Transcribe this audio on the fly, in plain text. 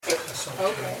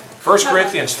Okay. 1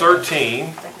 Corinthians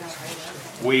 13,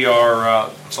 we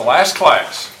are, it's the last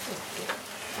class.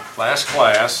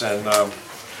 And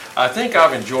I think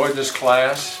I've enjoyed this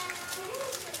class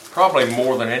probably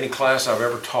more than any class I've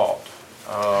ever taught.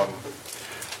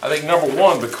 I think number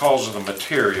one, because of the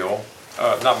material,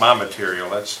 not my material,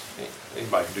 that's,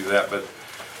 anybody can do that, but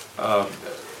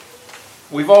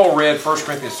we've all read 1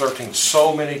 Corinthians 13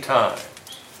 so many times,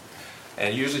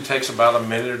 and it usually takes about a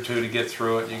minute or two to get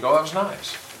through it, and you go, that was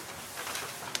nice.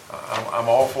 I'm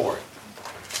all for it.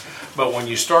 But when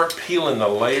you start peeling the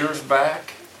layers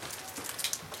back,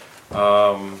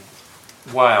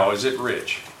 wow, is it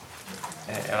rich.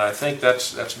 And I think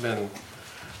that's been,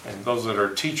 and those that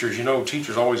are teachers, you know,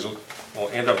 teachers always will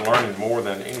end up learning more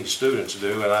than any students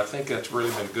do, and I think that's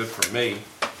really been good for me.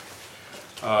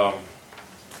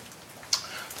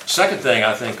 Second thing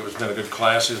I think has been a good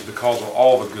class is because of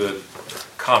all the good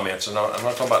comments, and I'm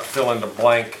not talking about fill in the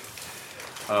blank,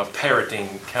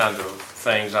 parroting kind of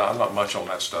things. I'm not much on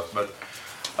that stuff, but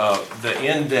the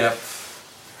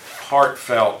in-depth,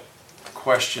 heartfelt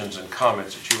questions and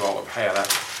comments that you all have had,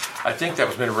 I think that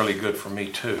has been really good for me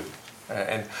too.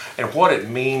 And what it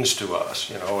means to us,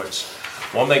 you know, it's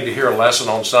one thing to hear a lesson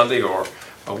on Sunday, or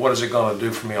what is it going to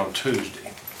do for me on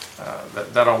Tuesday?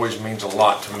 That always means a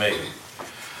lot to me.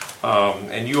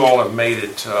 And you all have made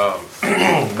it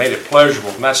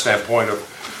pleasurable from that standpoint of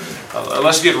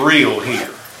let's get real here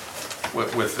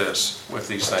with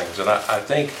these things. And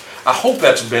I hope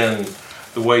that's been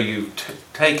the way you've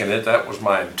taken it. That was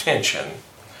my intention.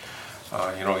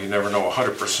 You know, you never know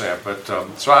 100%, but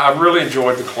so I really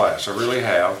enjoyed the class. I really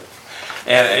have.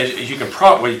 And as you can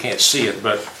probably, you can't see it,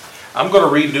 but I'm going to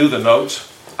redo the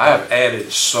notes. I have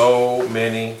added so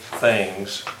many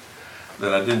things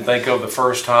that I didn't think of the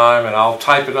first time, and I'll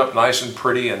type it up nice and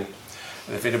pretty, and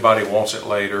if anybody wants it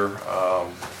later, to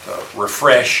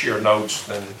refresh your notes,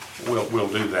 then we'll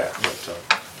do that. But,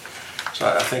 so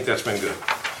I think that's been good.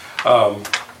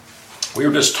 We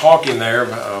were just talking there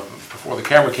before the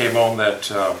camera came on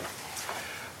that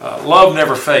love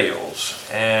never fails,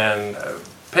 and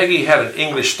Peggy had an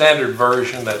English Standard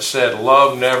Version that said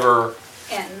love never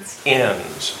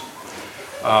ends.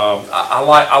 I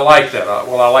like that.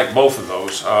 I like both of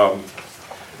those.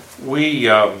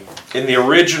 In the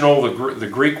original, the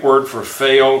Greek word for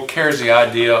fail carries the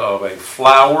idea of a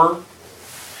flower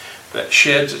that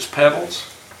sheds its petals,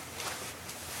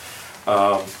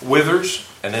 withers,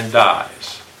 and then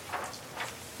dies,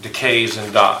 decays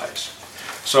and dies.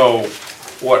 So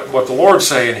what the Lord's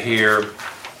saying here,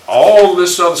 all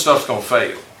this other stuff's going to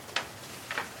fail.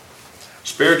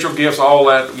 Spiritual gifts, all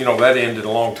that, you know, that ended a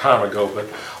long time ago, but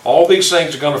all these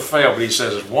things are going to fail. But he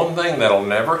says there's one thing that'll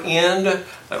never end,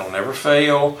 that'll never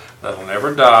fail, that'll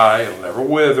never die, it'll never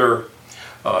wither,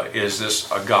 is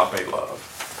this agape love.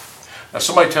 Now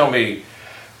somebody tell me,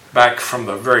 back from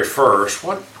the very first,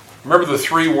 remember the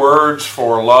three words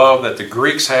for love that the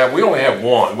Greeks have? We only have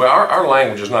one. Well, our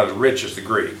language is not as rich as the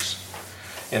Greeks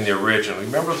in the original.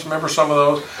 Remember some of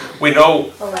those? We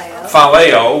know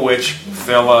phileo, which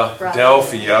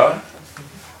Philadelphia,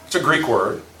 it's a Greek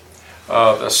word.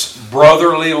 This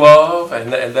brotherly love,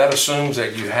 and that assumes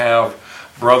that you have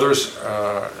brothers,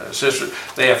 sisters.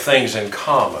 They have things in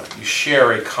common. You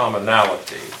share a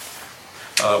commonality.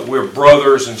 We're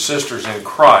brothers and sisters in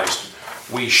Christ.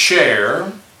 We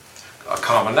share a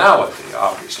commonality,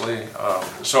 obviously.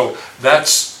 So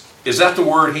is that the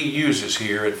word he uses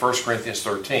here in 1 Corinthians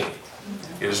 13?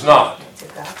 It is not.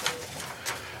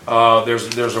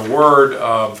 There's a word,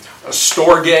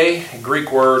 storge, a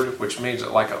Greek word, which means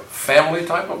like a family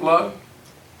type of love.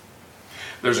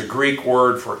 There's a Greek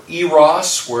word for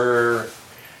eros, where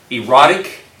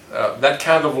erotic, that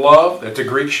kind of love that the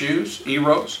Greeks use,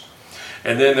 eros.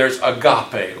 And then there's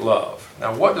agape love.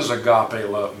 Now, what does agape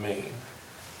love mean?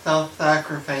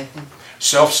 Self-sacrificing.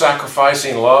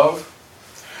 Self-sacrificing love.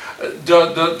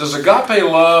 Does agape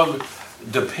love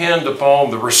depend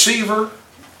upon the receiver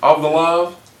of the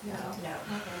love? No.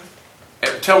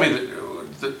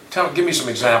 Give me some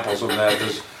examples of that.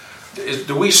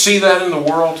 Do we see that in the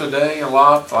world today a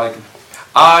lot? Like,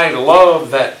 I love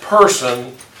that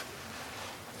person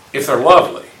if they're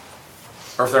lovely,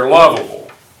 or if they're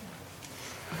lovable.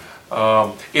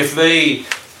 If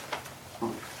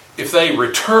they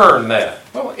return that,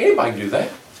 well, anybody can do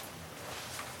that.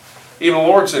 Even the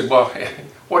Lord said, well,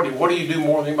 what do you do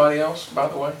more than anybody else, by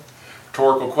the way?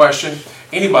 Rhetorical question.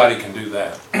 Anybody can do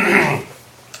that.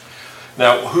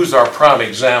 Now, who's our prime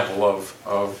example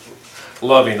of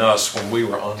loving us when we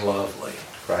were unlovely?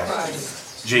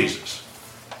 Christ. Jesus.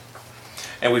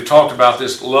 And we've talked about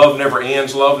this. Love never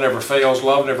ends. Love never fails.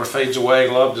 Love never fades away.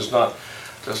 Love does not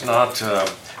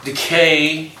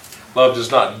decay. Love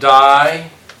does not die.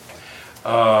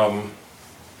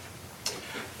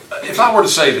 If I were to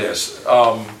say this,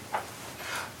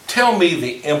 tell me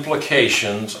the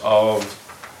implications of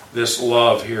this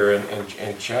love here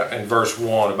in verse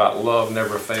 1 about love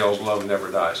never fails, love never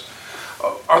dies.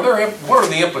 What are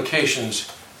the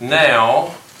implications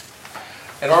now,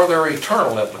 and are there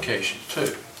eternal implications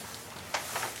too?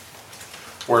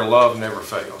 Where love never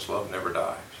fails, love never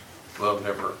dies, love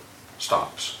never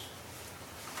stops.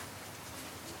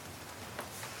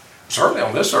 Certainly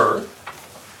on this earth,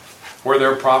 where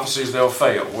there are prophecies, they'll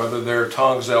fail. Whether there are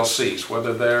tongues, they'll cease.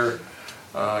 Whether there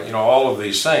are, all of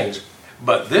these things.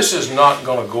 But this is not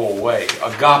going to go away.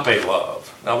 Agape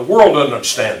love. Now, the world doesn't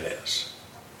understand this.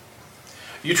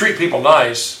 You treat people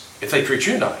nice if they treat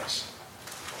you nice.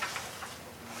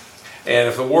 And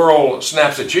if the world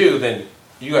snaps at you, then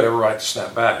you got every right to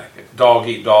snap back. Dog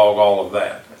eat dog, all of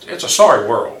that. It's a sorry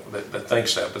world that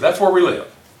thinks that, but that's where we live.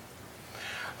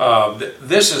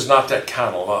 This is not that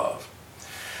kind of love.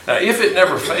 Now, if it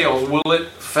never fails, will it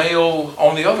fail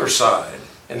on the other side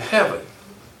in heaven?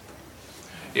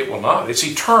 It will not. It's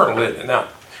eternal, isn't it? Now,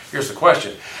 here's the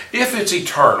question. If it's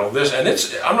eternal,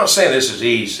 I'm not saying this is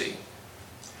easy.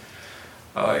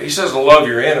 He says to love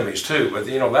your enemies too, but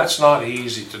that's not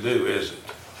easy to do, is it?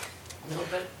 No,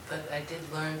 but I did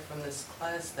learn from this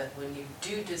class that when you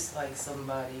do dislike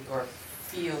somebody or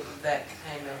feel that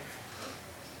kind of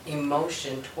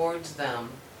emotion towards them,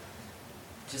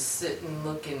 just sit and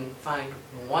look and find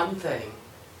one thing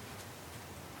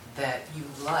that you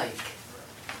like,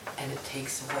 and it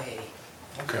takes away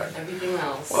everything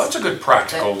else. Well, that's a good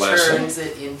practical lesson. That turns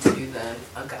it into then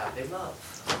agape love.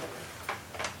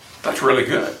 That's really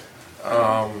good.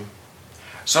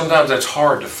 Sometimes that's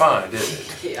hard to find,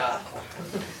 isn't it? Yeah.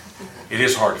 It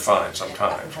is hard to find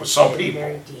sometimes with some people.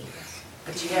 Very deep.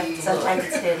 But you have to Sometimes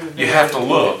it's hidden. You have to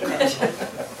look.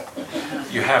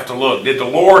 You have to look. Did the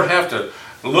Lord have to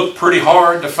look pretty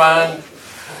hard to find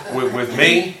with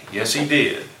me? Yes, He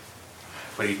did.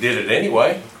 But He did it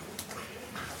anyway.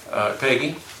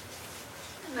 Peggy?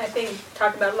 And I think,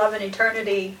 talk about love and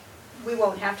eternity, we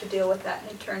won't have to deal with that in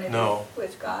eternity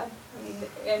with God. I mean,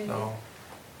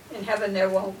 in heaven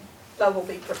love will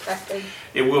be perfected.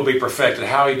 It will be perfected.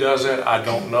 How He does it, I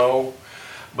don't know.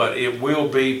 But it will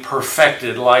be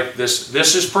perfected like this.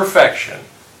 This is perfection.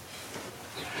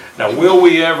 Now, will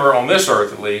we ever, on this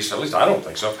earth at least I don't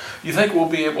think so, you think we'll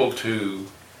be able to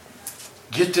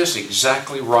get this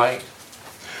exactly right?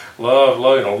 Love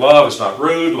is not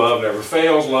rude, love never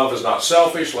fails, love is not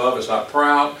selfish, love is not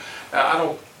proud. I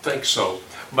don't think so.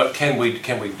 But can we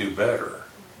do better?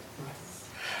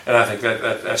 And I think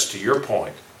that's to your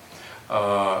point.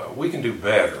 We can do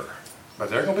better. But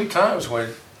there are going to be times where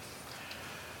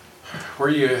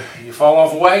you fall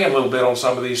off the wagon a little bit on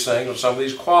some of these things, on some of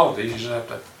these qualities. You just have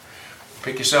to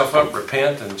pick yourself up,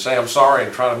 repent, and say, I'm sorry,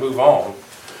 and try to move on.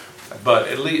 But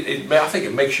at least, I think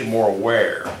it makes you more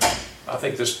aware. I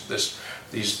think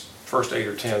these first 8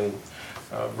 or 10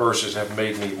 verses have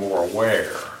made me more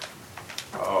aware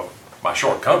of my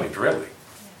shortcomings, really,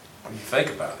 when you think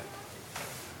about it.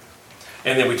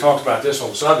 And then we talked about this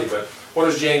on Sunday, but what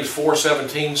does James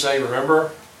 4:17 say,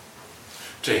 remember?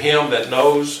 To him that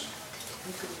knows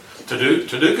to do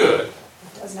good,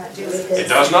 it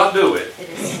does not do it.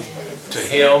 To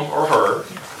him or her,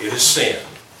 it is sin.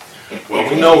 Well,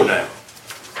 we know now.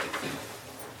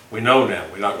 We know now.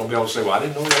 We're not going to be able to say, well, I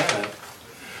didn't know that.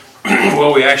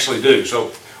 Well, we actually do.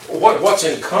 So what's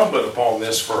incumbent upon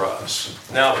this for us,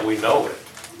 now that we know it?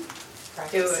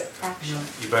 Do it. Action.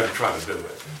 You better try to do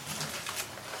it.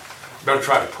 You better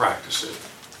try to practice it.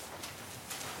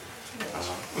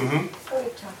 Well,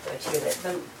 we've talked about too that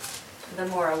the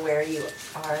more aware you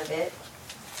are of it,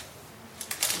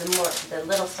 the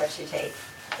little steps you take,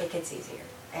 it gets easier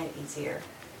and easier.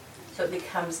 So it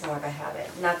becomes more of a habit.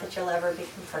 Not that you'll ever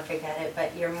become perfect at it,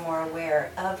 but you're more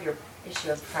aware of your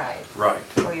issue of pride. Right.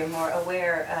 Or you're more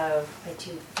aware of that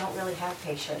you don't really have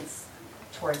patience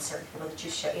towards certain people that you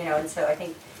show, and so I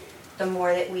think the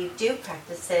more that we do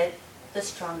practice it, the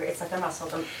stronger. It's like a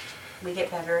muscle. We get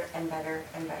better and better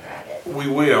and better at it. We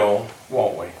will,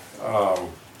 won't we?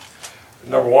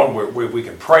 Number one, we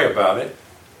can pray about it.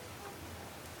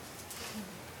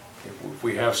 If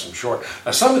we have some short...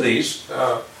 Now, some of these,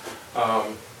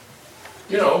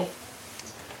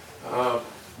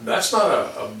 that's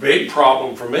not a big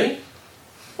problem for me.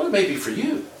 Well, it may be for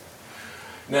you.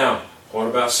 Now, what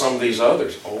about some of these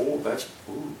others?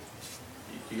 You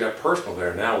got personal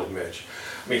there now with Mitch.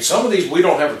 I mean, some of these we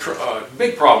don't have a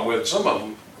big problem with. Some of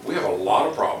them, we have a lot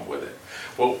of problem with it.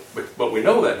 Well, but we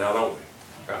know that now, don't we?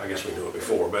 I guess we knew it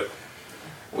before, but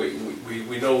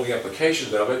we know the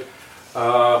implications of it.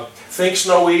 Thinks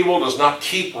no evil, does not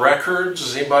keep records.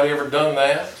 Has anybody ever done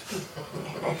that?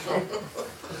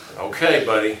 Okay,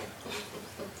 buddy.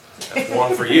 That's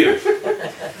one for you.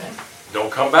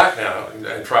 Don't come back now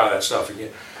and try that stuff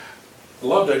again.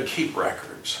 Love doesn't keep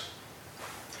records.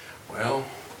 Well,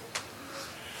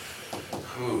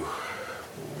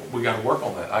 we got to work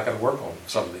on that. I got to work on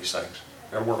some of these things.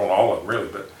 Got to work on all of them, really.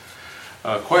 But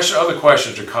other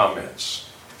questions or comments?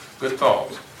 Good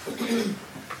thoughts.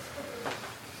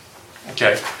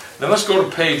 Okay, then let's go to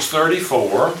page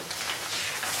 34.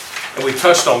 And we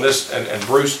touched on this, and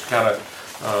Bruce kind of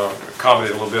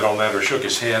commented a little bit on that, or shook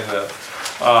his head.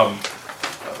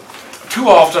 Too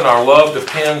often our love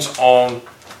depends on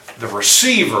the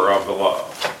receiver of the love.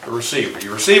 The receiver.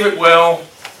 You receive it well,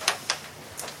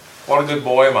 what a good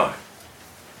boy am I.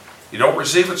 You don't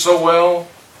receive it so well,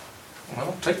 I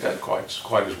don't take that quite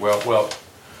as well. Well,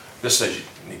 this says you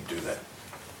need to do that.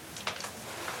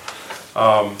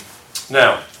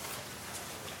 Now,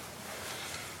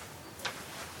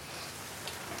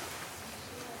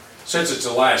 since it's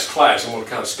the last class, I'm going to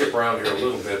kind of skip around here a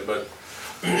little bit, but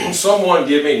someone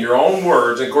give me in your own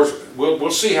words, and of course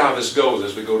we'll see how this goes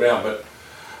as we go down, but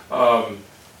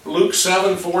Luke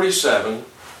 7:47,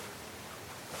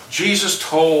 Jesus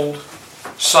told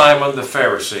Simon the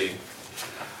Pharisee,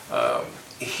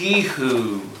 he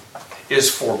who is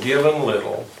forgiven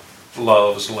little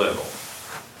loves little.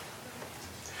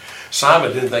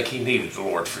 Simon didn't think he needed the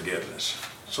Lord's forgiveness.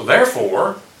 So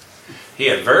therefore, he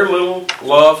had very little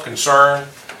love, concern,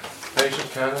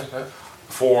 patience, kindness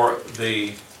for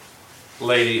the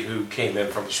lady who came in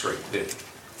from the street, did he?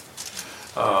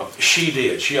 She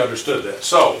did. She understood that.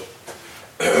 So,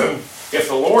 if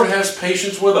the Lord has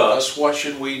patience with us, what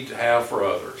should we have for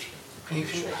others?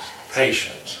 Patience.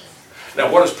 Patience. Now,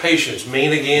 what does patience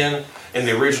mean again in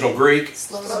the original Greek?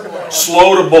 Slow to boil.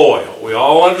 Slow to boil. We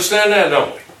all understand that,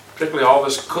 don't we? Particularly all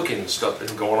this cooking stuff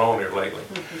that's going on here lately.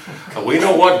 We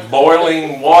know what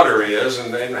boiling water is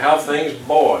and how things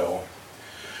boil.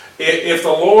 If the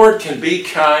Lord can be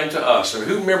kind to us, and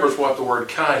who remembers what the word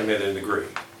kind meant in the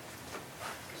Greek?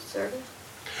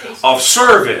 Service. Of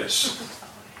service.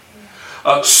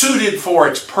 Suited for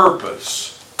its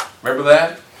purpose. Remember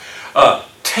that?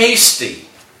 Tasty.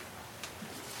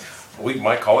 We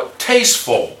might call it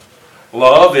tasteful.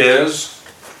 Love is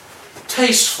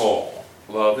tasteful.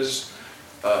 Love is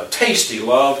tasty.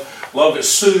 Love is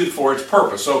suited for its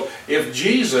purpose. So if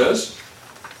Jesus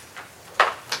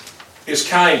is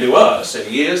kind to us, and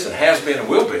He is and has been and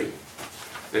will be,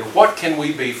 then what can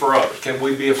we be for others? Can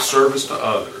we be of service to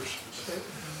others?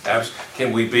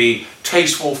 Can we be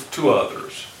tasteful to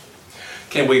others?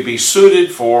 Can we be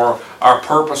suited for our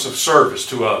purpose of service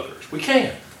to others? We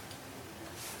can.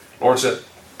 The Lord said,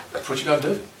 that's what you got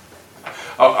to do.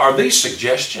 Are these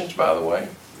suggestions, by the way?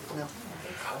 No.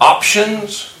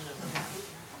 Options?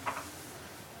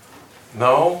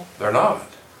 No, they're not.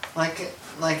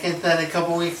 Like I said a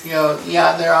couple weeks ago,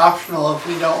 yeah, they're optional if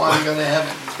we don't want to go to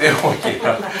heaven.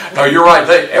 Yeah. No, you're right.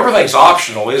 Everything's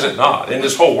optional, is it not? In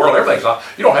this whole world, everything's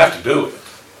optional. You don't have to do it.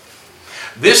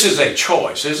 This is a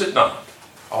choice, is it not?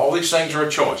 All these things are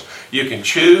a choice. You can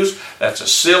choose. That's the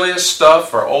silliest stuff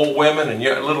for old women and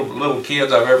little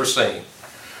kids I've ever seen.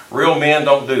 Real men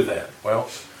don't do that. Well,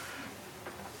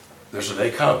 there's a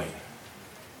day coming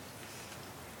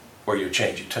where you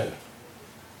change your tune.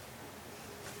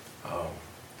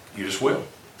 You just will.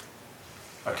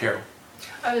 Carol?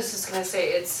 I was just going to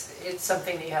say, it's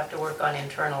something that you have to work on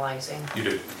internalizing. You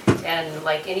do. And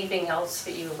like anything else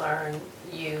that you learn,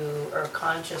 you are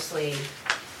consciously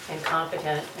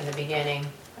incompetent in the beginning,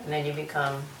 and then you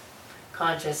become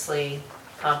consciously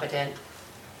competent,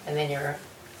 and then you're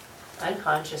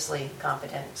unconsciously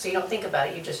competent. So you don't think about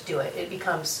it, you just do it. It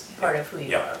becomes part of who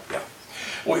you are. Yeah.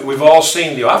 We've all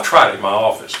seen I've tried it in my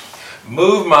office.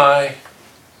 Move my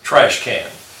trash can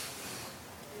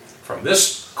from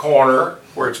this corner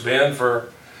where it's been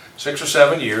for 6 or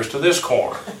 7 years to this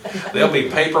corner. There'll be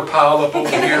paper piled up over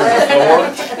here on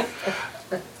the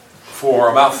floor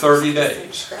for about 30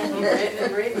 days. And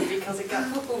written because it got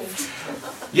moved.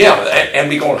 Yeah, and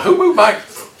be going, who moved my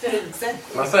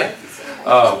thing?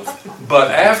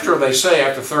 But after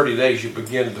 30 days, you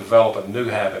begin to develop a new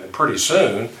habit, and pretty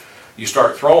soon you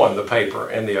start throwing the paper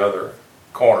in the other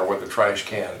corner where the trash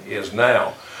can is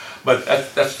now. But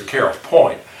that's to Carol's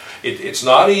point. It's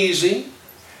not easy.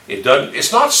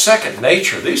 It's not second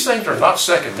nature. These things are not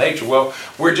second nature. Well,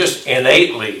 we're just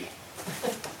innately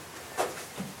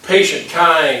patient,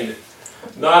 kind,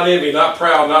 not envy, not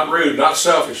proud, not rude, not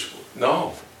selfish.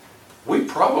 No. We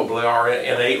probably are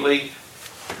innately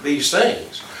these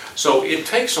things. So it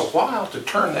takes a while to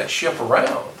turn that ship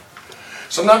around.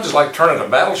 Sometimes it's like turning a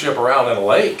battleship around in a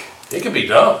lake. It can be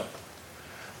done,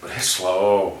 but it's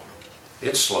slow.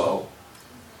 It's slow.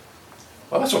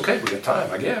 Well, that's okay. We got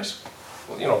time, I guess.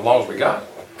 Well, as long as we got it.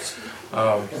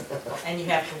 And you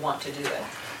have to want to do it.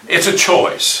 It's a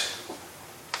choice.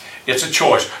 It's a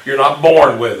choice. You're not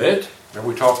born with it.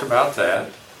 Remember we talked about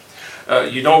that.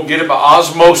 You don't get it by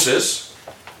osmosis.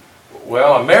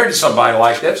 Well, I'm married to somebody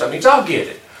like that, so that means I'll get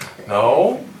it.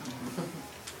 No.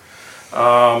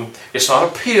 It's not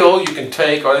a pill you can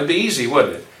take, or it'd be easy,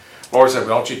 wouldn't it? Lord said,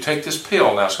 well, don't you take this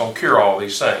pill now, it's going to cure all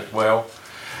these things. Well,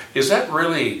 is that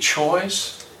really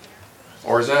choice?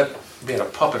 Or is that being a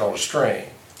puppet on a string?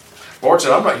 Lord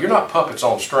said, you're not puppets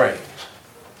on strings.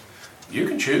 You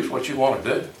can choose what you want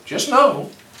to do. Just know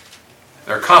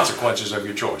there are consequences of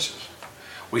your choices.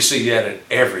 We see that in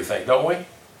everything, don't we?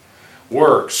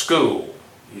 Work, school,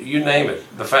 you name it,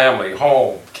 the family,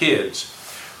 home, kids.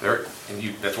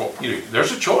 That's what you do.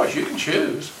 There's a choice. You can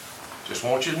choose. Just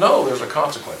want you to know there's a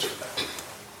consequence to that.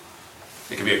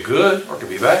 It could be a good or it could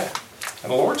be bad.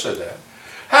 And the Lord said that.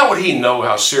 How would He know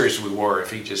how serious we were if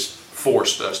He just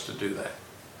forced us to do that?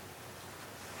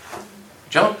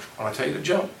 Jump. When I tell you to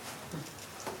jump.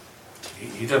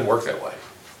 He doesn't work that way.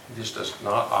 He just does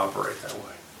not operate that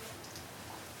way.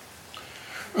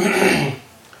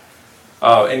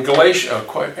 In Galatians,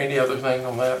 any other thing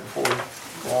on that before we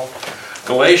go on?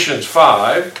 Galatians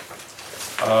 5.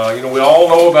 We all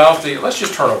know about let's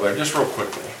just turn over there just real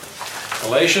quickly.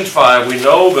 Galatians 5, we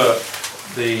know the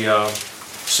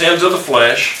sins of the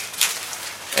flesh,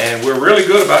 and we're really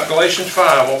good about Galatians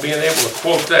 5 on being able to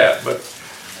quote that, but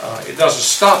it doesn't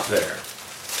stop there.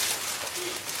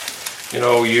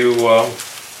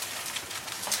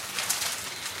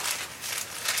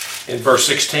 In verse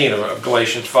 16 of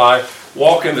Galatians 5,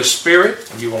 walk in the Spirit,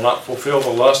 and you will not fulfill the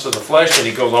lust of the flesh, and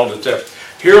he goes on to tell,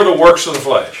 here are the works of the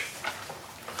flesh.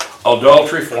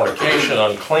 Adultery, fornication,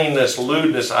 uncleanness,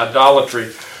 lewdness,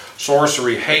 idolatry,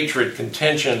 sorcery, hatred,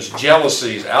 contentions,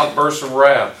 jealousies, outbursts of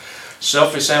wrath,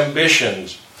 selfish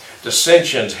ambitions,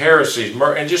 dissensions, heresies,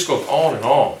 murder, and just goes on and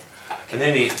on. And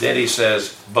then he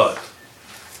says, but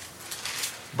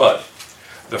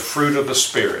the fruit of the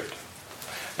Spirit.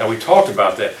 Now we talked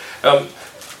about that.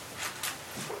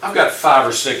 I've got 5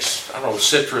 or 6,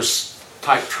 citrus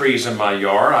type trees in my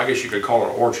yard. I guess you could call it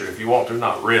an orchard if you want to,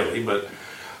 not really, but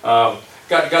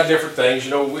got different things.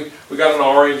 We got an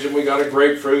orange and we got a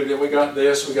grapefruit and we got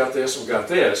this, we got this, and we got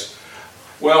this.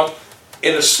 Well,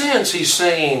 in a sense, he's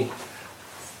saying,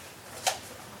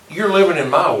 you're living in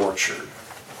my orchard,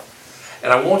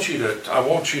 and I want you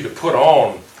to put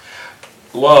on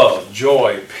love,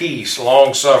 joy, peace,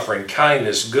 long-suffering,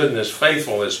 kindness, goodness,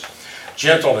 faithfulness,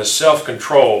 gentleness,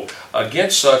 self-control.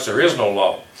 Against such there is no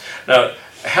law. Now,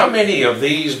 how many of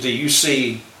these do you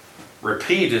see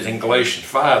repeated in Galatians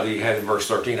 5 that he had in verse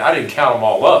 13? I didn't count them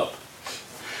all up.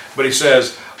 But he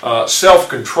says,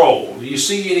 self-control. Do you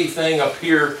see anything up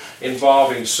here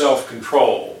involving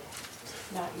self-control?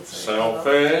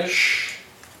 Selfish.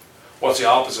 What's the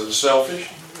opposite of selfish?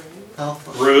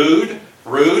 Rude.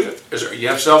 Rude. You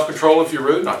have self-control if you're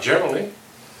rude? Not generally.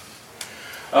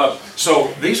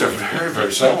 So these are very,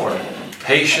 very similar.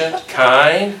 Patient,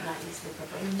 kind,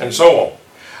 and so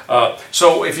on.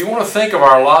 So if you want to think of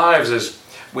our lives as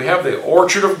we have the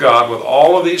orchard of God with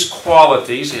all of these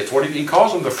qualities, it's what he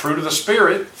calls them, the fruit of the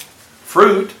Spirit.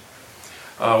 Fruit.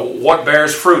 What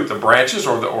bears fruit? The branches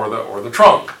or the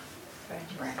trunk?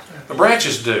 The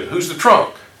branches do. Who's the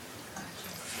trunk?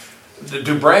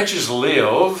 Do branches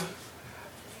live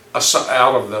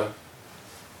out of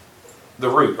the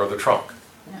root or the trunk?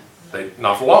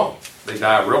 Not for long. They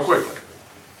die real quickly.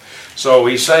 So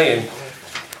he's saying,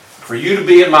 for you to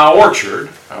be in my orchard,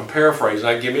 I'm paraphrasing,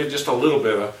 I give you just a little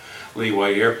bit of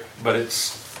leeway here, but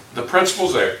it's the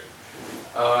principle's there.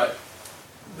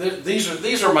 This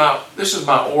is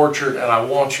my orchard, and I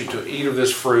want you to eat of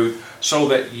this fruit so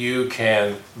that you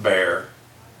can bear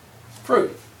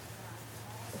fruit.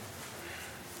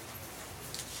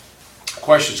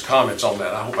 Questions, comments on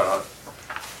that? I hope I'm not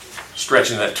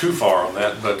stretching that too far on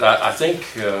that, but I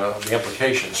think the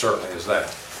implication certainly is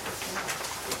that.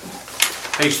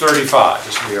 Page 35.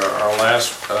 This will be our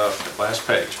last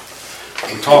page.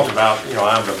 We talked about,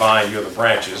 I'm the vine, you're the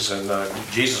branches, and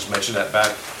Jesus mentioned that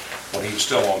back when he was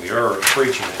still on the earth,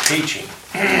 preaching and teaching.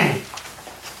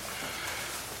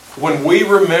 When we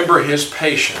remember his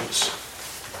patience,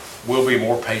 we'll be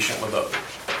more patient with others.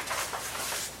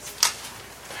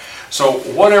 So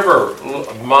whatever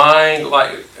mind,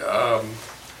 like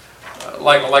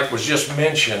was just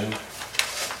mentioned,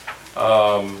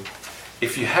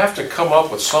 if you have to come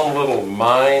up with some little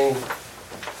mind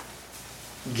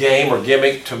game or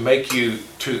gimmick to make you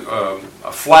to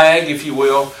a flag, if you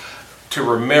will, to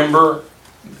remember,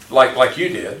 like you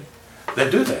did, then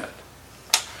do that.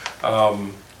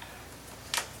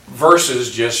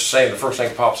 Versus just saying the first thing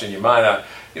that pops in your mind.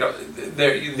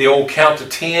 The old count to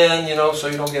 10, so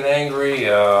you don't get angry.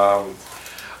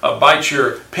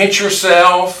 Pinch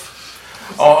yourself.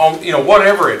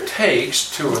 Whatever it takes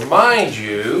to remind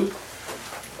you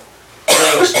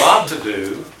things not to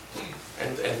do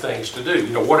and things to do.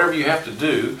 Whatever you have to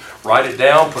do, write it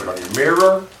down, put it on your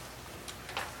mirror.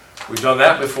 We've done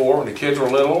that before when the kids were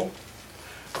little.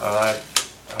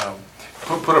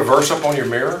 Put a verse up on your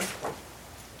mirror,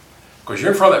 because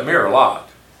you're in front of that mirror a lot.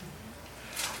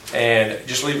 And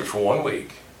just leave it for 1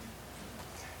 week.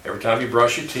 Every time you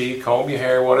brush your teeth, comb your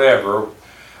hair, whatever,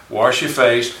 wash your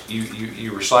face,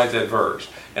 you recite that verse.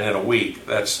 And in a week,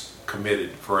 that's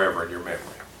committed forever in your memory.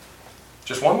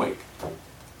 Just 1 week.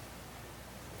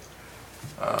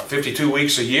 52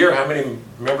 weeks a year, how many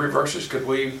Bible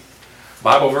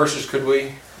verses could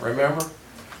we remember?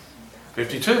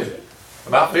 52.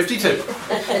 About 52.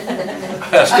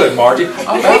 That's good, Margie.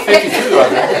 About 52, I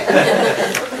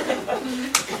think.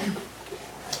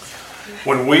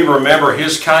 When we remember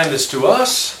His kindness to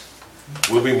us,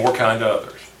 we'll be more kind to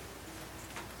others.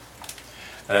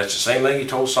 And that's the same thing He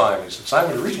told Simon. He said,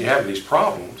 Simon, the reason you're having these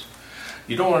problems,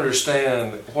 you don't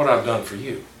understand what I've done for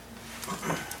you.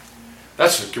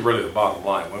 That's really the bottom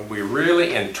line. When we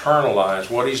really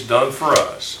internalize what He's done for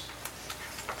us,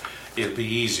 it'll be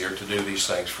easier to do these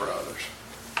things for others.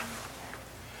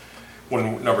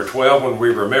 Number 12, when we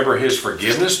remember His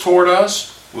forgiveness toward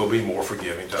us, we'll be more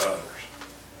forgiving to others.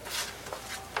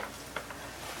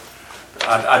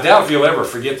 I doubt if you'll ever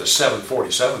forget the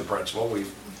 747 principle.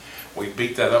 We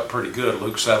beat that up pretty good,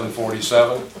 Luke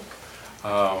 7:47.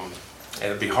 And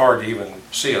it'd be hard to even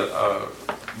see a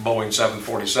Boeing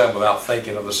 747 without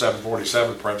thinking of the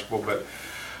 747 principle. But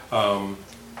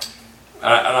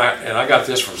I got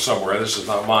this from somewhere. This is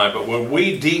not mine. But when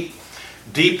we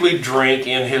deeply drink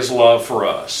in His love for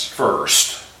us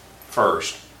first,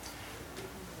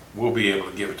 we'll be able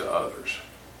to give it to others.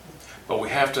 But we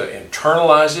have to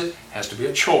internalize it. It has to be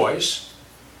a choice.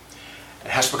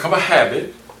 It has to become a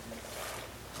habit.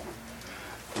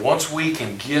 Once we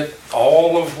can get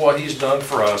all of what He's done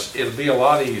for us, it'll be a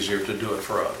lot easier to do it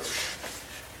for others.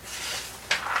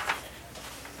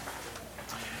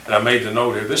 And I made the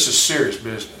note here, this is serious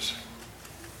business.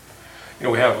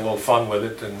 We have a little fun with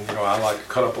it, and I like to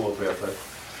cut up a little bit, but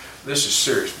this is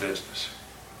serious business.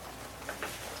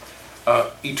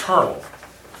 Eternal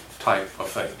type of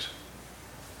things.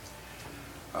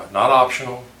 Not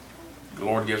optional. The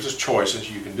Lord gives us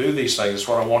choices. You can do these things. That's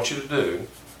what I want you to do.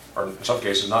 Or in some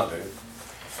cases not do.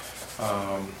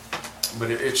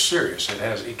 But it's serious. It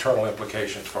has eternal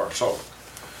implications for our soul.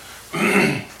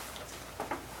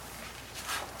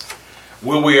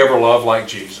 Will we ever love like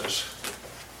Jesus?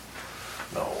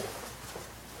 No.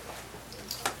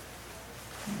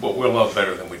 But we'll love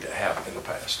better than we have in the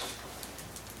past.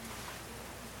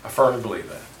 I firmly believe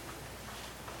that.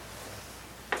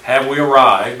 Have we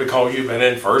arrived because you've been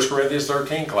in 1 Corinthians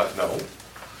 13 class? No.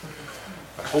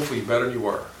 But hopefully you're better than you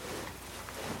were.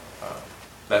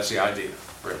 That's the idea,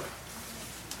 really,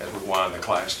 as we wind the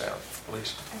class down.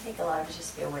 Lisa? I think a lot of it is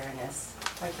just the awareness.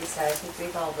 Like you said, I think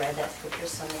we've all read that scripture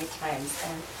so many times,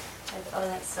 and oh,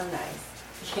 that's so nice.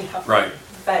 Right.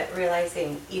 But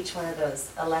realizing each one of those,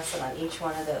 a lesson on each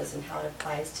one of those and how it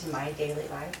applies to my daily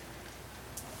life,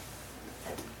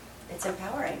 it's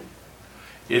empowering.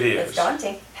 It is. It's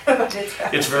daunting, but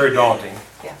it's very daunting.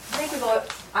 Yeah.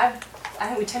 I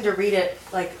think we tend to read it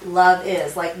like love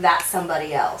is, like that's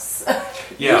somebody else.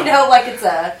 Yeah. Like it's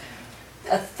a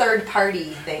third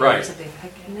party thing right. or something.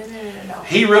 Like, no.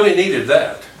 He really needed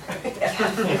that.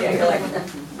 Yeah, you're like,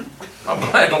 I'm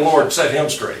glad the Lord set him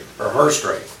straight, or her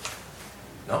straight.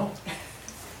 No.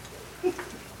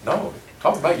 No.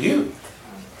 Talk about you.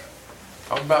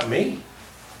 Talk about me.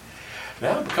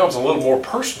 Now it becomes a little more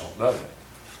personal, doesn't it?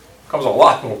 It becomes a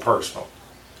lot more personal.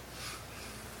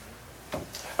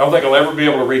 I don't think I'll ever be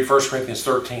able to read 1 Corinthians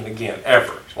 13 again,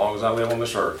 ever, as long as I live on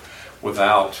this earth,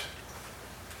 without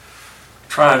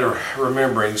trying to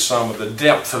remembering some of the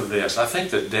depth of this. I think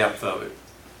the depth of it.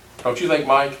 Don't you think,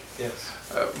 Mike? Yes.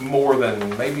 More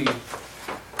than maybe,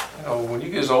 when you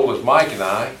get as old as Mike and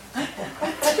I,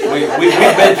 we've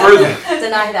been through that.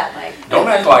 Deny that, Mike. Don't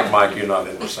act like Mike, you're not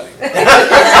in the same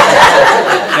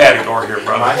category here,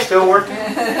 brother. Am I still working?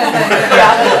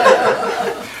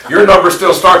 Your number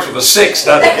still starts with a 6,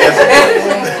 doesn't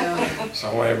it?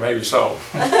 So maybe so.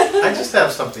 I just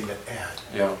have something to add.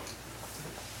 Yeah.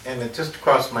 And it just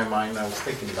crossed my mind, I was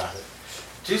thinking about it.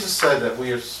 Jesus said that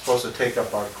we are supposed to take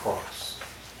up our cross.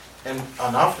 And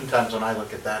oftentimes when I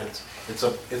look at that, it's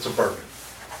a burden.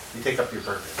 You take up your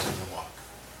burdens and you walk.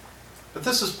 But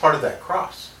this is part of that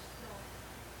cross.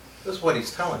 This is what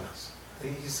he's telling us.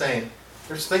 He's saying,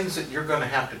 there's things that you're going to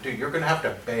have to do. You're going to have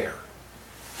to bear.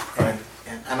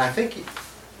 And I think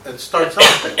it starts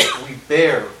off that we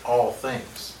bear all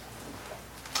things.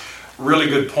 Really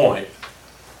good point.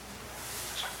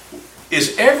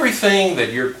 Is everything that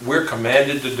we're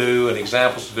commanded to do and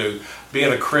examples to do,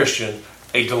 being a Christian,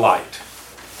 a delight?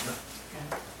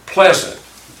 Pleasant?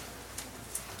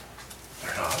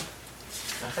 They're not.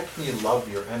 How can you love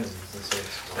your enemies and say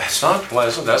it's pleasant? That's not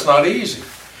pleasant. That's not easy.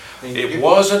 I mean, It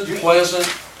wasn't pleasant.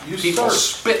 You People serve.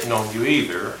 spitting on you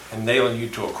either and nailing you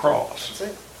to a cross.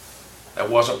 That's it. That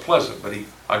wasn't pleasant. But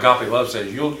agape love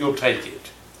says you'll take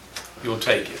it. You'll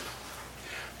take it.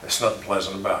 There's nothing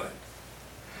pleasant about it.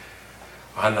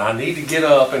 I need to get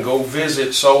up and go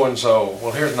visit so-and-so.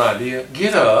 Well, here's an idea.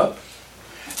 Get up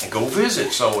and go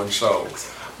visit so-and-so.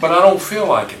 But I don't feel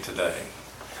like it today.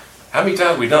 How many times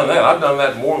have we done that? I've done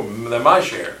that more than my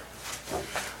share.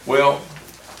 Well,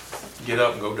 get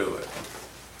up and go do it.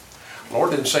 The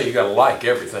Lord didn't say you got to like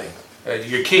everything.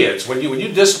 Your kids, when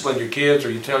you discipline your kids or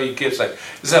you tell your kids, like,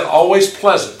 is that always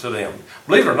pleasant to them?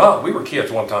 Believe it or not, we were kids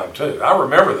one time too. I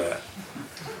remember that.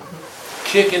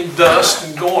 Kicking dust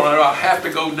and going, I have to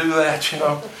go do that, you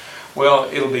know. Well,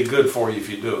 it'll be good for you if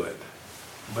you do it.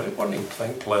 But it wasn't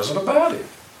anything pleasant about it.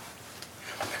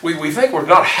 We think we're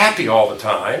not happy all the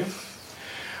time.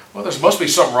 Well, there must be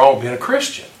something wrong with being a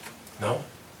Christian. No.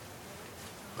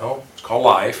 No, it's called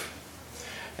life.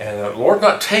 And the Lord's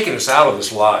not taking us out of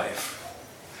this life.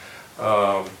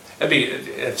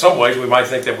 In some ways, we might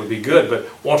think that would be good, but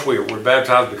once we're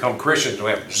baptized and become Christians,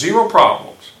 we have zero problems.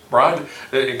 Brian,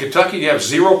 in Kentucky, you have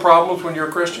zero problems when you're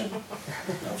a Christian?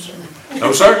 No, sir.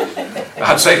 No, sir?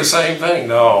 I'd say the same thing.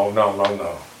 No.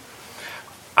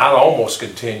 I'd almost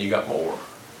contend you got more.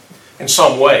 In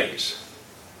some ways.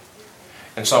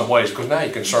 Because now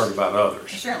you're concerned about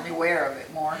others. You're certainly aware of it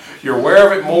more. You're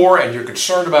aware of it more and you're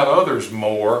concerned about others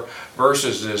more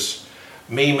versus this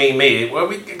me. Well,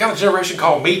 we got a generation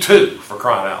called Me Too, for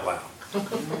crying out loud.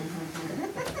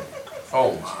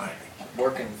 Oh my.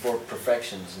 Working for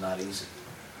perfection is not easy.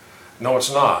 No,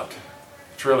 it's not.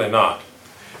 It's really not.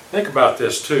 Think about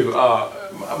this too.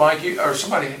 Mike,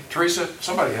 Teresa,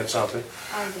 somebody had something.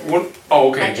 I did.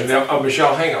 Okay, Janelle,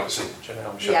 Michelle, hang on a second.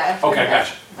 Janelle, Michelle. Yeah. Okay,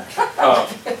 gotcha.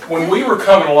 When we were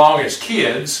coming along as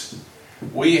kids,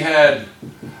 we had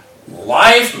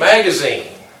Life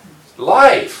magazine.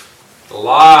 Life.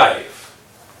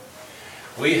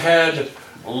 We had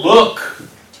Look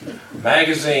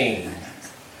magazine.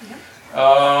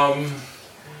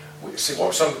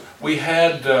 We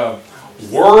had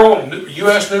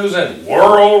U.S. News and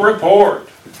World Report.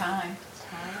 Time.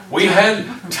 We had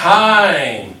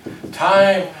Time.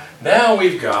 Now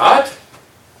we've got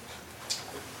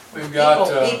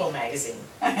People magazine.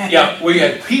 Yeah, we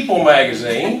had People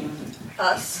magazine.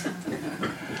 Us.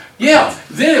 Yeah.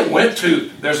 Then it went to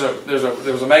there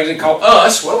was a magazine called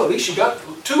Us. Well, at least you got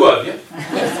two of you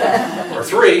or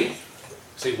three.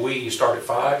 See, you start at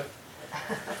 5.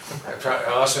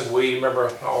 Us and we,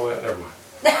 remember all that? Never mind.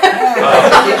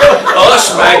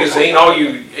 Us magazine, all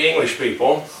you English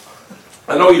people.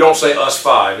 I know you don't say Us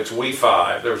 5, it's We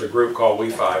 5. There was a group called We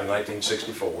 5 in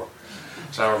 1964.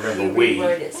 So I remember You We.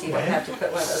 reword it so you don't have to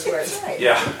put one of those words.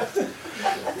 Yeah.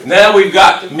 Now we've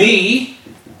got Me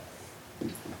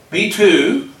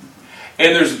Too,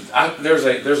 and there's a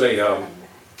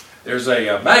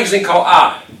magazine called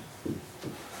I.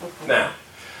 Now,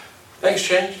 things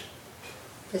changed.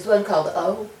 There's one called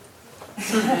O.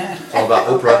 It's all about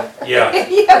Oprah. Yeah.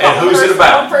 And who's it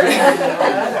about?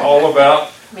 All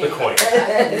about the Queen.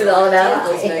 It's all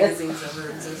about those magazines ever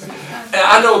existed. And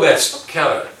I know that's kind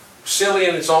of silly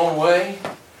in its own way,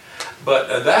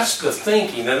 but that's the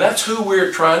thinking, and that's who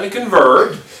we're trying to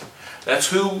convert. That's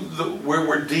who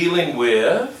we're dealing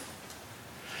with.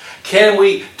 Can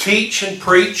we teach and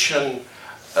preach and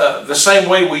the same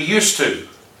way we used to?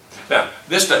 Now,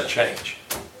 this doesn't change.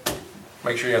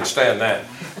 Make sure you understand that.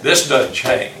 This doesn't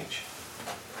change.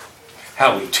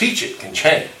 How we teach it can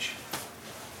change.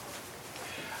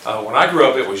 When I grew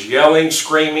up, it was yelling,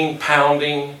 screaming,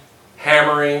 pounding,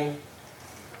 hammering.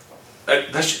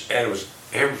 And it was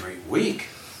every week.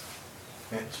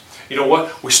 You know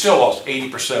what? We still lost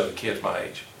 80% of the kids my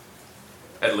age.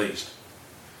 At least.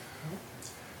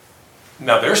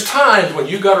 Now, there's times when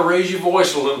you got to raise your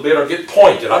voice a little bit or get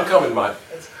pointed. I'm coming, Mike.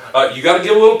 You got to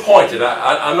get a little pointed.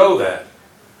 I know that.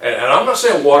 And I'm not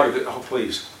saying water,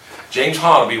 please. James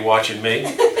Hahn will be watching me.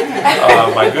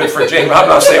 My good friend James, I'm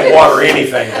not saying water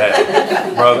anything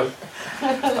today, brother.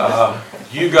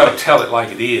 You got to tell it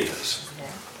like it is.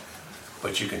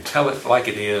 But you can tell it like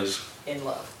it is In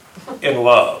love. in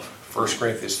love. 1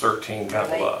 Corinthians 13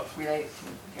 kind of love. Relate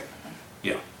differently.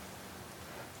 Yeah.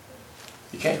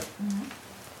 You can.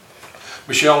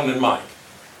 Michelle and then Mike.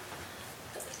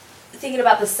 Thinking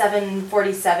about the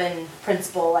 747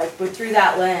 principle, like through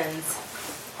that lens,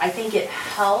 I think it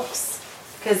helps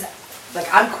because, like,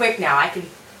 I'm quick now.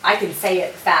 I can say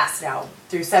it fast now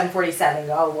through 747.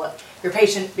 Go, oh, what? You're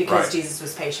patient because Right. Jesus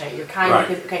was patient. You're kind Right.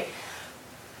 because okay.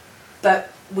 But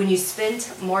when you spend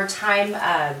more time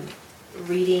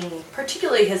reading,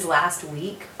 particularly his last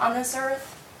week on this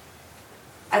earth,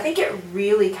 I think it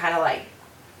really kind of like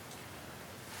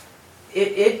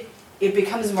it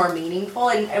becomes more meaningful,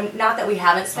 and not that we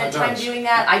haven't spent It time does. doing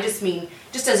that. I just mean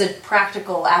just as a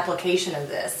practical application of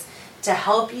this to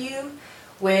help you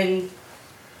when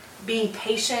being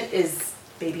patient is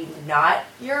maybe not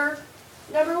your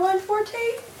number one forte,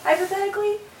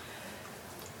 hypothetically.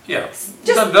 Yeah. Just-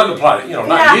 Doesn't apply to,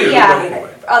 not you, yeah, but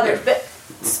anyway. others, Yeah. but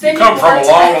You spending come more from a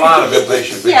long time- line of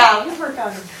impatient people. Yeah, we work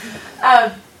on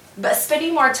it. But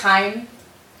spending more time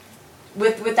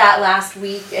with that last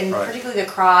week, and Right. particularly the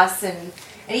cross, and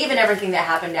even everything that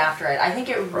happened after it, I think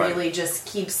it Right. really just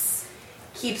keeps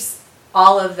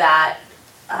all of that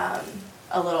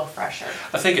a little fresher.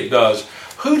 I think it does.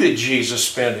 Who did Jesus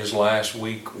spend his last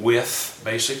week with,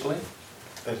 basically?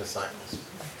 The disciples.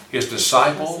 His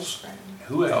disciples.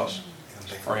 Who else? And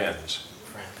they- Friends.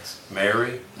 Friends.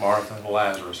 Mary, Martha, and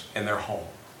Lazarus in their home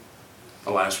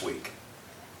the last week.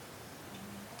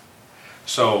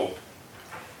 So,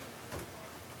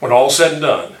 when all's said and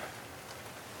done,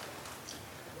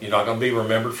 you're not going to be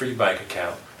remembered for your bank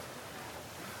account.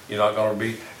 You're not going to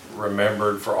be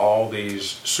remembered for all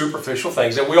these superficial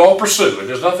things that we all pursue. And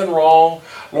there's nothing wrong.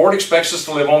 Lord expects us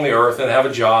to live on the earth and have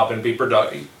a job and be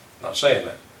productive. Not saying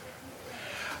that.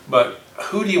 But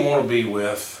who do you want to be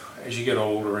with as you get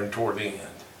older and toward the end?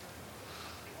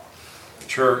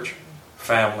 Church,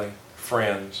 family,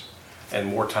 friends, and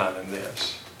more time than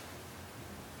this.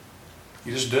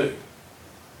 You just do.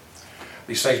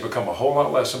 These things become a whole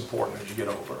lot less important as you get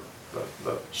over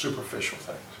the superficial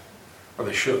things. Or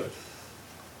they should.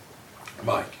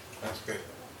 Mike, That's good.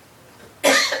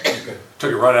 That's good.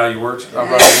 took it right out of your words? I'm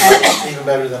right. Even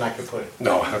better than I could put it.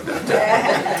 No.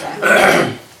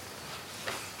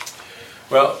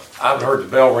 Well, I haven't heard the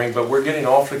bell ring, but we're getting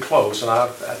awfully close, and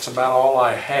that's about all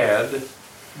I had.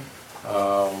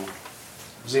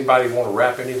 Does anybody want to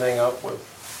wrap anything up with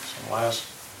some last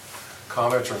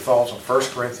comments or thoughts on 1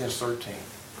 Corinthians 13?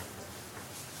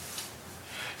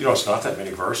 It's not that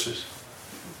many verses.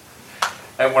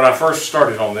 And when I first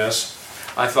started on this,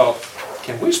 I thought,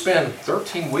 can we spend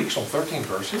 13 weeks on 13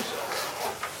 verses?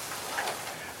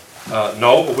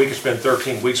 No, but we could spend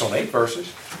 13 weeks on 8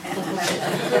 verses.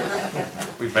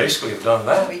 We basically have done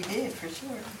that. We did, for sure.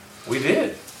 We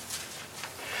did.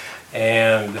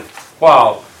 And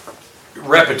while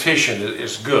repetition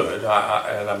is good,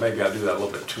 and maybe I do that a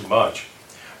little bit too much,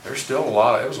 there's still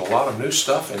there was a lot of new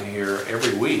stuff in here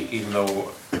every week, even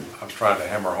though I was trying to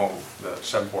hammer home the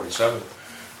 747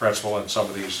 principle and some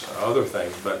of these other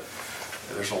things, but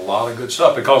there's a lot of good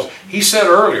stuff. Because he said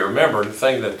earlier, remember the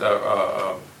thing that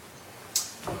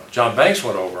John Banks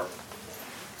went over,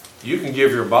 you can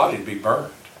give your body to be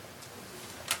burned.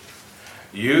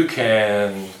 You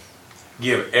can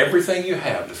give everything you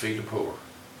have to feed the poor.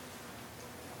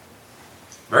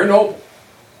 Very noble.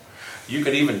 You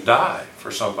can even die for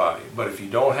somebody, but if you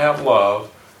don't have love,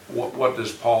 what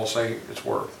does Paul say it's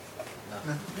worth?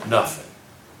 Nothing.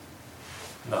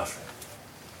 Nothing.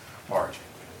 Margie.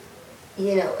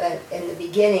 In the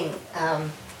beginning,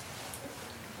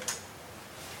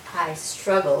 I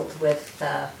struggled with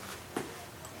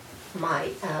my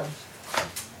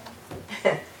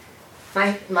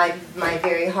my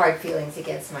very hard feelings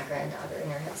against my granddaughter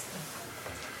and her husband,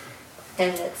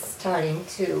 and it's starting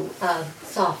to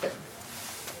soften.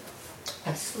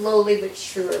 I'm slowly but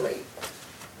surely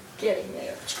getting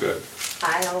there. That's good.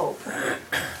 I hope.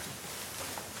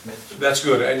 That's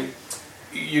good. And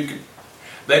you can,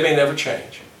 they may never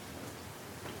change,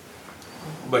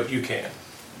 but you can.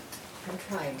 I'm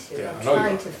trying to. Yeah, I I'm know you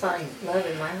trying are. to find love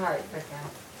in my heart, but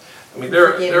I mean, there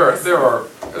are.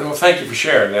 Well, thank you for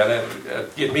sharing that.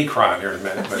 And get me crying here in a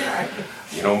minute, but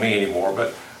you know me anymore.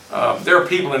 But there are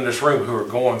people in this room who are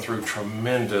going through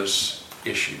tremendous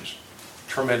issues,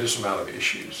 tremendous amount of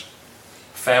issues,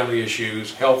 family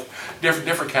issues, health,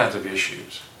 different kinds of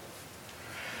issues.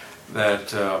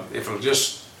 That if it'll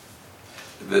just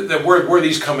where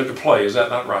these come into play, is that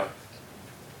not right?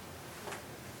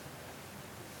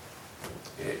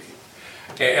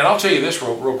 And I'll tell you this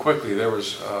real quickly. There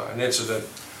was an incident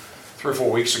 3 or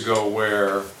 4 weeks ago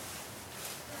where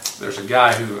there's a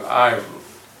guy who I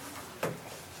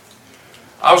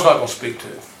was not going to speak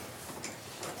to.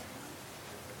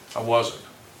 I wasn't.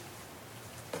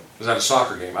 It was at a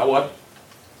soccer game. I wasn't.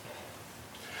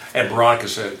 And Veronica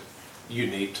said, you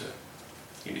need to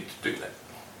do that.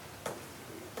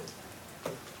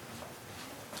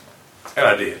 And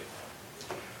I did.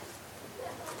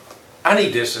 I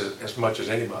need this as much as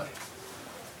anybody.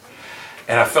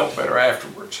 And I felt better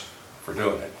afterwards for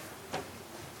doing it.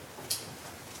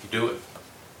 You do it.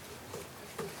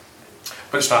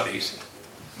 But it's not easy.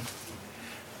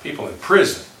 People in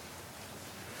prison,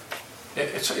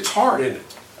 it's hard, isn't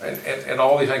it? And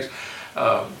all these things.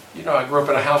 I grew up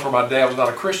in a house where my dad was not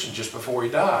a Christian just before he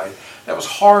died. That was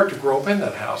hard to grow up in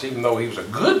that house, even though he was a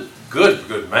good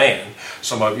man.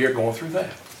 Some of you are going through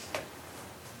that.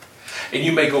 And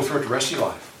you may go through it the rest of your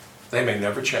life. They may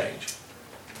never change.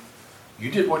 You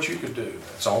did what you could do.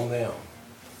 It's on them.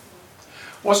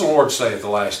 What's the Lord say at the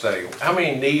last day? How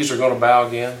many knees are going to bow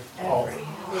again?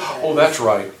 Oh, that's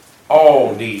right.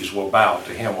 All knees will bow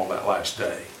to Him on that last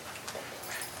day.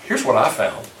 Here's what I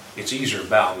found. It's easier to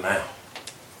bow now.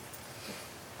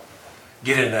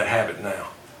 Get in that habit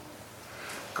now.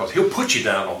 Because He'll put you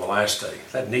down on the last day.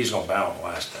 That knee's going to bow on the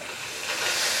last day.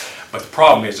 But the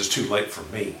problem is it's too late for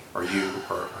me or you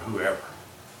or whoever.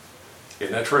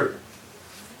 Isn't that true?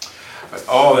 But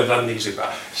they're not easy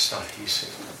about it. It's not easy.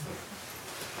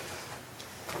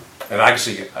 And I can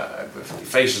see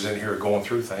faces in here going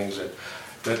through things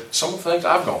that some of the things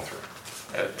I've gone through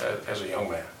as a young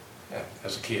man, and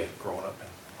as a kid growing up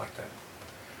like that.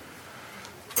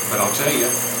 But I'll tell you,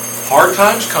 hard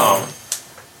times come,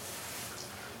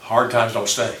 hard times don't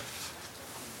stay.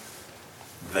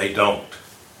 They don't.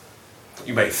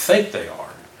 You may think they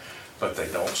are, but they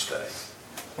don't stay.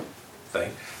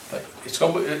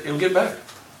 It'll get better.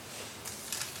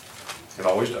 It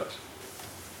always does.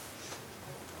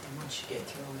 And once you get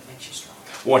through them, it makes you strong.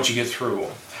 Once you get through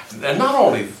them. And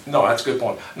that's a good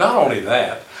point. Not only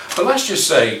that, but let's just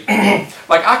say,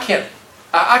 like I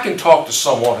can talk to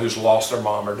someone who's lost their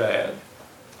mom or dad.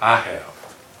 I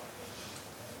have.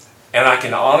 And I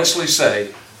can honestly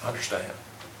say, I understand.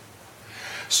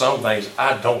 Some things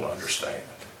I don't understand.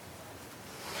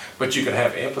 But you can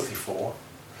have empathy for.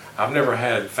 I've never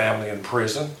had family in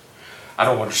prison. I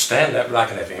don't understand that, but I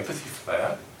can have empathy for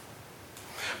that.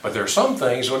 But there are some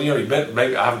things,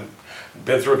 maybe I haven't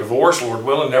been through a divorce, Lord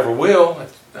willing, never will.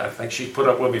 I think she put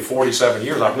up with me 47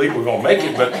 years. I believe we're going to make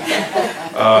it,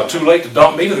 but too late to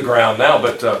dump me to the ground now.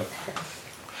 But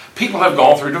people have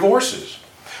gone through divorces.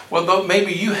 Well,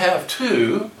 maybe you have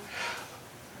too.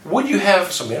 Would you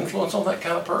have some influence on that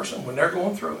kind of person when they're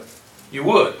going through it? You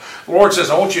would. The Lord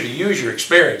says, I want you to use your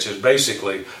experiences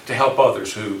basically to help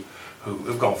others who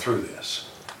have gone through this.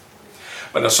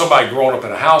 But now somebody growing up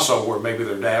in a household where maybe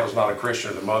their dad was not a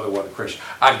Christian or their mother wasn't a Christian,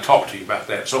 I can talk to you about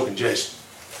that. So can Jason.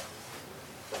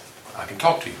 I can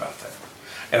talk to you about that.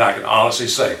 And I can honestly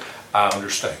say, I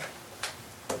understand.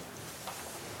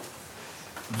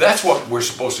 That's what we're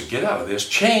supposed to get out of this.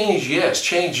 Change, yes.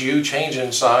 Change you, change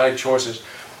inside, choices.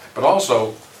 But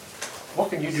also, what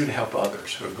can you do to help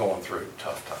others who are going through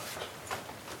tough times?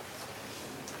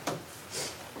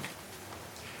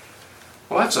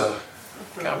 Well, that's a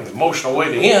kind of an emotional way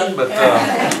to end, but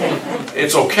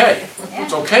it's okay.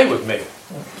 It's okay with me.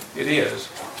 It is.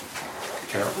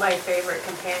 Carol? My favorite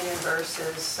companion verse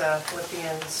is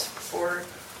Philippians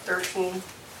 4:13,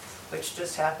 which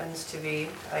just happens to be,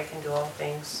 I can do all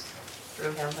things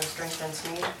through Him who strengthens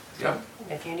me. Yep.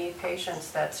 And if you need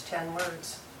patience, that's 10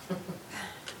 words.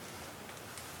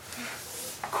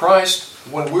 Christ,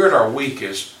 when we're at our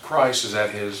weakest, Christ is at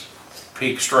His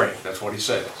peak strength. That's what He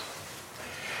says.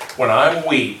 When I'm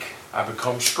weak, I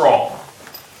become strong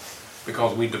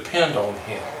because we depend on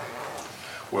Him.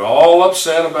 We're all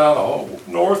upset about,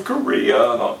 North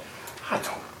Korea. And all. I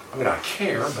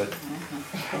care, but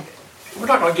we're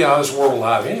not going to get out of this world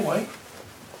alive anyway.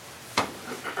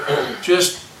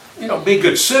 Just, be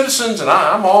good citizens, and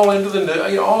I'm all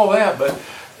into all that, but,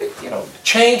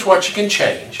 change what you can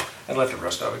change and let the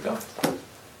rest of it go.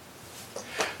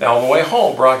 Now, on the way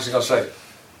home, Brock is going to say,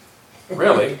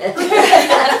 really? When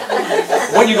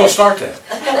are you going to start that?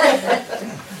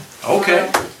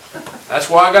 Okay. That's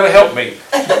why I got to help me.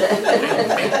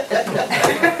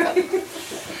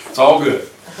 It's all good.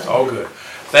 It's all good.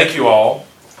 Thank you all.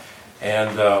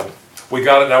 And we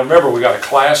got it. Now remember, we got a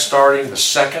class starting the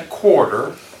second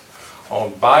quarter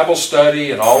on Bible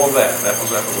study and all of that. That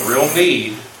was a real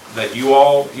need that you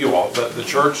all, the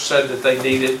church said that they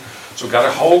needed. So we got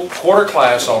a whole quarter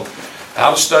class on how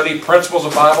to study, principles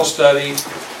of Bible study,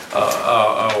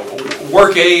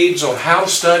 work aids on how to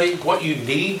study, what you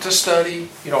need to study,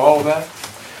 all of that.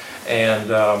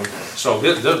 And so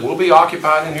we'll be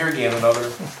occupied in here again another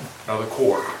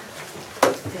quarter.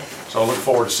 So I look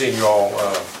forward to seeing you all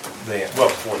then. Well,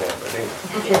 before then, but anyway.